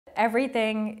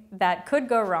everything that could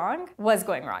go wrong was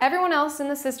going wrong. Everyone else in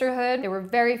the sisterhood, they were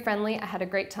very friendly. I had a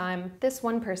great time. This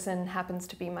one person happens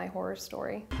to be my horror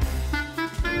story.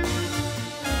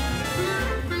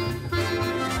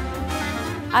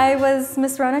 I was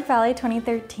Miss Roanoke Valley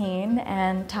 2013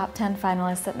 and top 10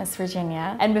 finalist at Miss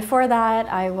Virginia. And before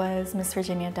that, I was Miss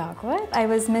Virginia Dogwood. I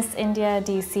was Miss India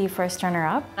DC first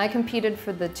runner-up. I competed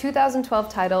for the 2012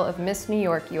 title of Miss New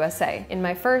York USA in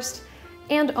my first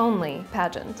and only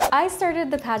pageant. I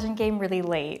started the pageant game really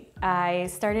late. I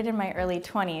started in my early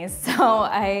 20s, so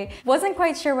I wasn't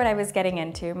quite sure what I was getting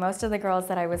into. Most of the girls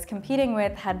that I was competing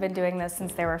with had been doing this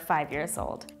since they were 5 years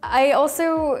old. I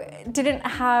also didn't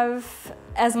have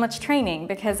as much training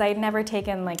because I'd never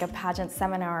taken like a pageant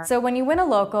seminar. So when you win a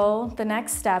local, the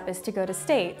next step is to go to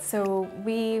state. So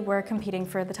we were competing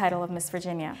for the title of Miss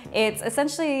Virginia. It's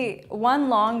essentially one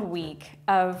long week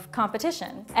of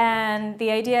competition. And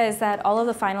the idea is that all of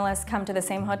the finalists come to the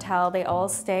same hotel, they all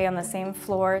stay on the same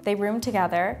floor, they room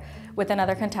together with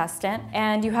another contestant,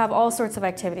 and you have all sorts of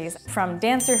activities from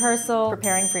dance rehearsal,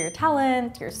 preparing for your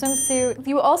talent, your swimsuit.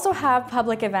 You also have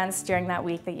public events during that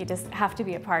week that you just have to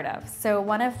be a part of. So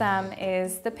one of them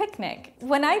is the picnic.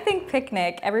 When I think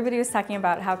picnic, everybody was talking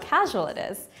about how casual it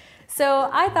is. So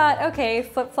I thought, okay,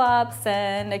 flip-flops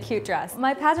and a cute dress.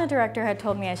 My pageant director had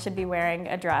told me I should be wearing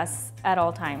a dress at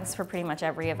all times for pretty much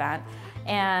every event,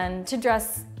 and to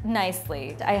dress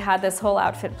nicely. I had this whole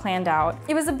outfit planned out.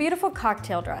 It was a beautiful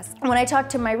cocktail dress. When I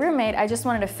talked to my roommate, I just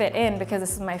wanted to fit in because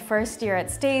this is my first year at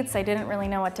States. I didn't really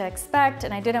know what to expect,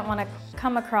 and I didn't want to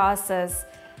come across as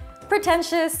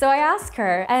pretentious, so I asked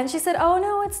her, and she said, oh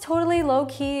no, it's totally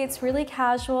low-key, it's really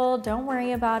casual, don't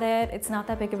worry about it, it's not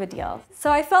that big of a deal. So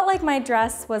I felt like my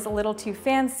dress was a little too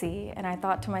fancy, and I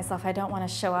thought to myself, I don't want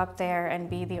to show up there and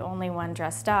be the only one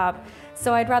dressed up,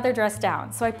 so I'd rather dress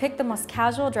down. So I picked the most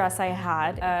casual dress I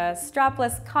had, a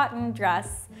strapless cotton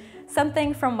dress,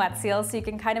 something from Wet Seal, so you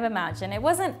can kind of imagine. It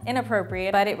wasn't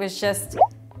inappropriate, but it was just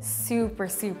super,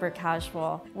 super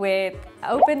casual with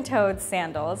open-toed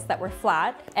sandals that were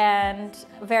flat and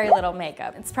very little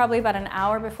makeup. It's probably about an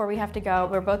hour before we have to go.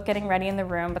 We're both getting ready in the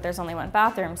room, but there's only one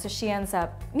bathroom, so she ends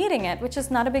up needing it, which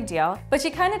is not a big deal, but she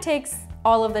kind of takes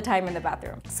all of the time in the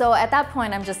bathroom. So at that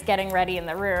point, I'm just getting ready in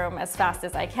the room as fast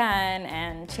as I can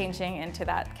and changing into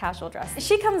that casual dress.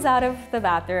 She comes out of the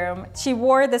bathroom. She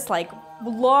wore this like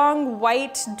long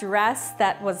white dress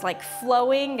that was like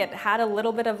flowing. It had a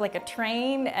little bit of like a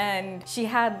train, and she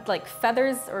had like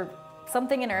feathers or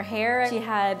something in her hair. She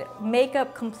had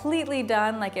makeup completely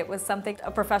done like it was something a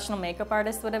professional makeup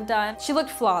artist would have done. She looked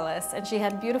flawless, and she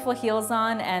had beautiful heels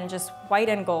on and just white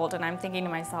and gold, and I'm thinking to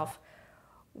myself,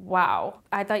 wow,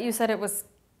 I thought you said it was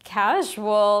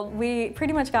casual. We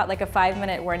pretty much got like a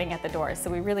 5-minute warning at the door, so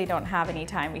we really don't have any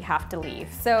time, we have to leave.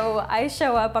 So I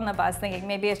show up on the bus thinking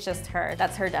maybe it's just her,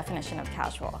 that's her definition of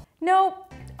casual.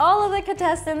 Nope, all of the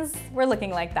contestants were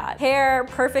looking like that. Hair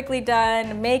perfectly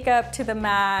done, makeup to the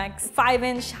max,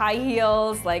 5-inch high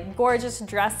heels, like gorgeous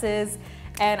dresses,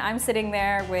 and I'm sitting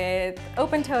there with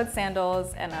open-toed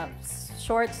sandals and a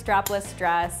short strapless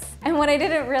dress. And what I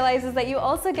didn't realize is that you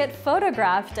also get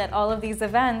photographed at all of these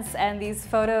events, and these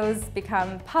photos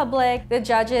become public. The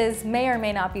judges may or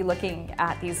may not be looking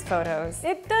at these photos.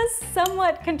 It does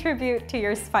somewhat contribute to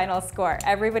your final score.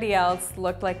 Everybody else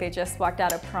looked like they just walked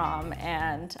out of prom,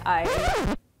 and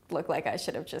I looked like I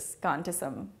should have just gone to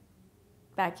some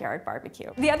backyard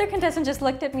barbecue. The other contestants just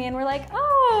looked at me and were like,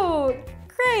 oh,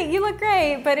 great, you look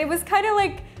great. But it was kind of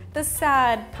like the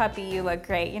sad puppy, you look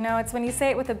great. You know, it's when you say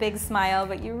it with a big smile,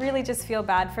 but you really just feel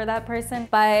bad for that person.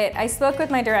 But I spoke with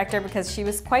my director because she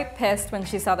was quite pissed when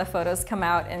she saw the photos come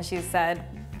out, and she said,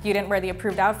 you didn't wear the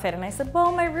approved outfit. And I said,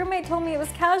 well, my roommate told me it was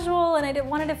casual and I didn't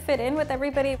want it to fit in with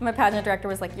everybody. My pageant director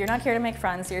was like, you're not here to make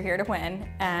friends, you're here to win.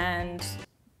 And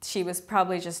she was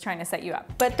probably just trying to set you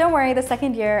up. But don't worry, the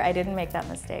second year, I didn't make that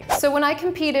mistake. So when I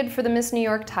competed for the Miss New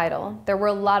York title, there were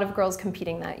a lot of girls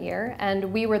competing that year, and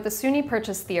we were at the SUNY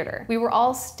Purchase Theater. We were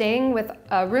all staying with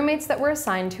roommates that were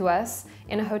assigned to us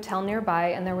in a hotel nearby,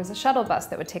 and there was a shuttle bus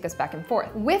that would take us back and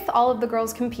forth. With all of the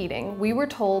girls competing, we were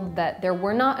told that there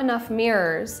were not enough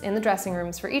mirrors in the dressing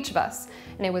rooms for each of us,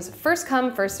 and it was first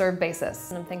come, first served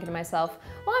basis. And I'm thinking to myself,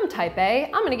 well, I'm type A,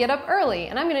 I'm gonna get up early,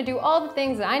 and I'm gonna do all the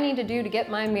things that I need to do to get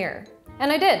my mirror.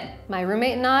 And I did. My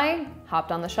roommate and I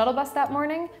hopped on the shuttle bus that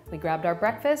morning, we grabbed our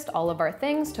breakfast, all of our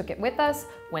things, took it with us,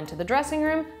 went to the dressing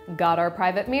room, got our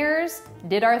private mirrors,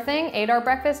 did our thing, ate our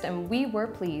breakfast, and we were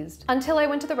pleased. Until I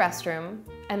went to the restroom,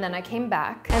 and then I came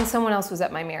back, and someone else was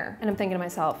at my mirror. And I'm thinking to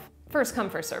myself, first come,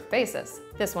 first served basis.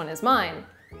 This one is mine.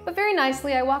 But very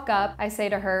nicely, I walk up, I say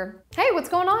to her, hey, what's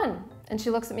going on? And she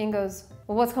looks at me and goes,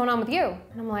 well, what's going on with you?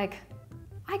 And I'm like,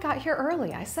 I got here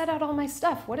early. I set out all my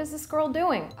stuff. What is this girl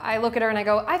doing? I look at her and I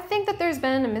go, I think that there's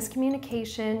been a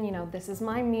miscommunication. You know, this is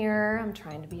my mirror. I'm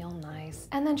trying to be all nice.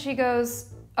 And then she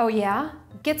goes, oh yeah?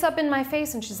 Gets up in my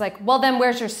face and she's like, well then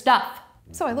where's your stuff?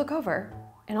 So I look over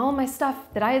and all my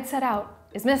stuff that I had set out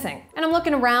is missing. And I'm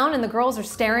looking around and the girls are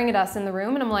staring at us in the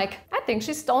room and I'm like, I think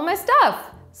she stole my stuff.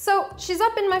 So she's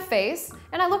up in my face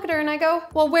and I look at her and I go,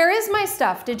 well, where is my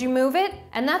stuff? Did you move it?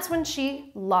 And that's when she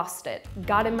lost it.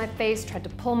 Got in my face, tried to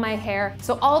pull my hair.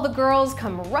 So all the girls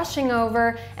come rushing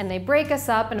over and they break us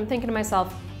up and I'm thinking to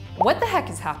myself, what the heck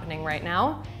is happening right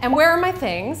now? And where are my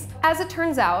things? As it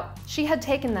turns out, she had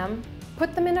taken them,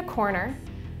 put them in a corner,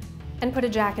 and put a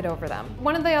jacket over them.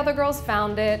 One of the other girls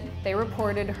found it, they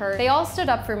reported her. They all stood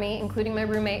up for me, including my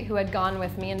roommate who had gone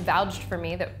with me and vouched for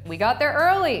me that we got there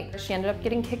early. She ended up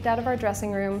getting kicked out of our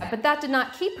dressing room, but that did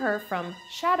not keep her from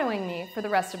shadowing me for the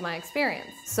rest of my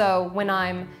experience. So when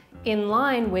I'm in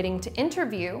line waiting to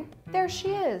interview, there she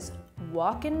is,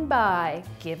 walking by,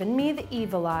 giving me the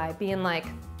evil eye, being like,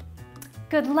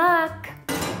 good luck.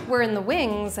 We're in the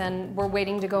wings and we're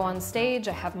waiting to go on stage.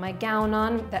 I have my gown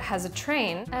on that has a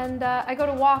train and I go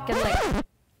to walk and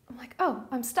I'm like, oh,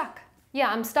 I'm stuck.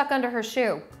 Yeah, I'm stuck under her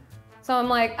shoe. So I'm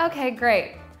like, okay,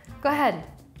 great. Go ahead,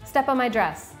 step on my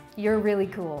dress. You're really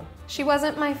cool. She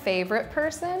wasn't my favorite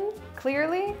person,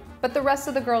 clearly, but the rest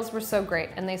of the girls were so great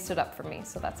and they stood up for me,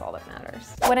 so that's all that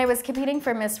matters. When I was competing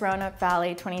for Miss Roanoke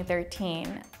Valley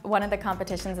 2013, one of the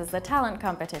competitions is the talent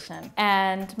competition,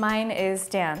 and mine is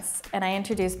dance, and I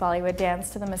introduced Bollywood dance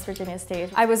to the Miss Virginia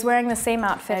stage. I was wearing the same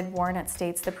outfit I'd worn at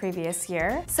States the previous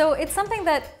year, so it's something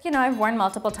that, you know, I've worn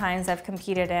multiple times, I've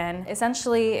competed in.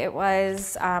 Essentially, it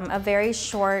was a very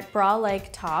short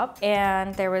bra-like top,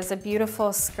 and there was a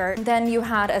beautiful skirt. Then you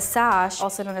had a sash,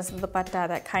 also known as the dupatta,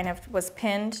 that kind of was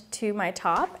pinned to my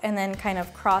top and then kind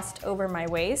of crossed over my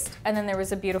waist. And then there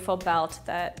was a beautiful belt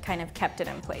that kind of kept it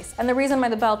in place. And the reason why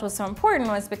the belt was so important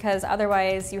was because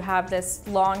otherwise you have this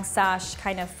long sash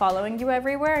kind of following you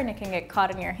everywhere and it can get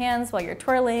caught in your hands while you're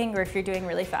twirling or if you're doing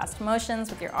really fast motions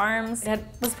with your arms. It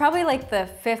was probably like the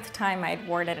 5th time I'd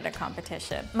worn it at a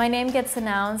competition. My name gets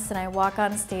announced and I walk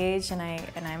on stage and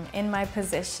I'm in my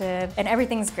position and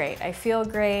everything's great. I feel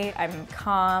great, I'm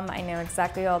calm, I know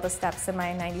exactly all the steps in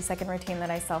my 90-second routine that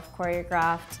I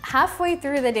self-choreographed. Halfway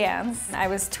through the dance, I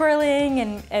was twirling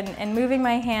and moving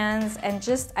my hands and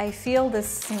just, I feel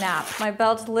this snap. My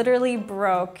belt literally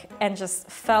broke and just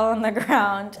fell on the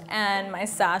ground and my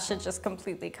sash had just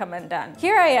completely come undone.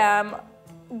 Here I am,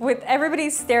 with everybody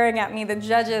staring at me, the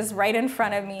judges right in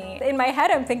front of me. In my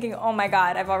head, I'm thinking, oh my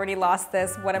God, I've already lost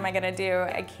this. What am I gonna do?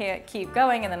 I can't keep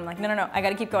going. And then I'm like, no, I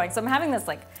gotta keep going. So I'm having this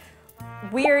like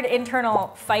weird internal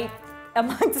fight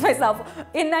amongst myself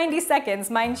in 90 seconds,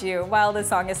 mind you, while the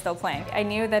song is still playing. I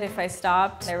knew that if I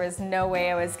stopped, there was no way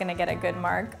I was gonna get a good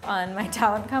mark on my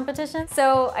talent competition.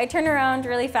 So I turn around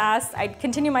really fast, I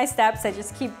continue my steps, I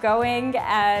just keep going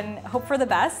and hope for the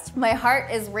best. My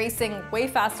heart is racing way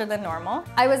faster than normal.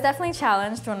 I was definitely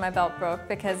challenged when my belt broke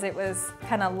because it was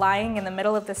kind of lying in the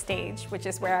middle of the stage, which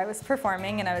is where I was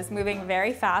performing, and I was moving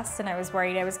very fast and I was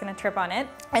worried I was gonna trip on it.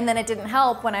 And then it didn't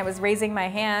help when I was raising my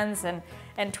hands and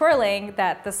twirling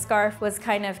that the scarf was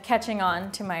kind of catching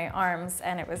on to my arms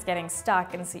and it was getting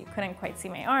stuck and so you couldn't quite see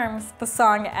my arms. The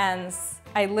song ends.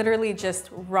 I literally just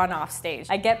run off stage.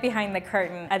 I get behind the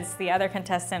curtain as the other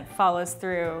contestant follows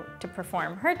through to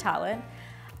perform her talent.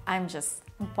 I'm just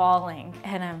bawling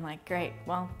and I'm like, great,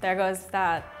 well, there goes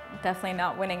that. Definitely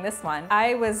not winning this one.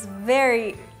 I was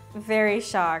very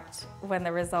shocked when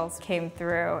the results came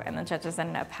through and the judges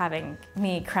ended up having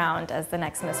me crowned as the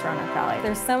next Miss Roanoke Valley.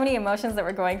 There's so many emotions that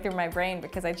were going through my brain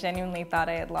because I genuinely thought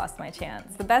I had lost my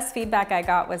chance. The best feedback I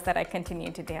got was that I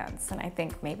continued to dance, and I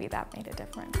think maybe that made a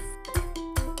difference.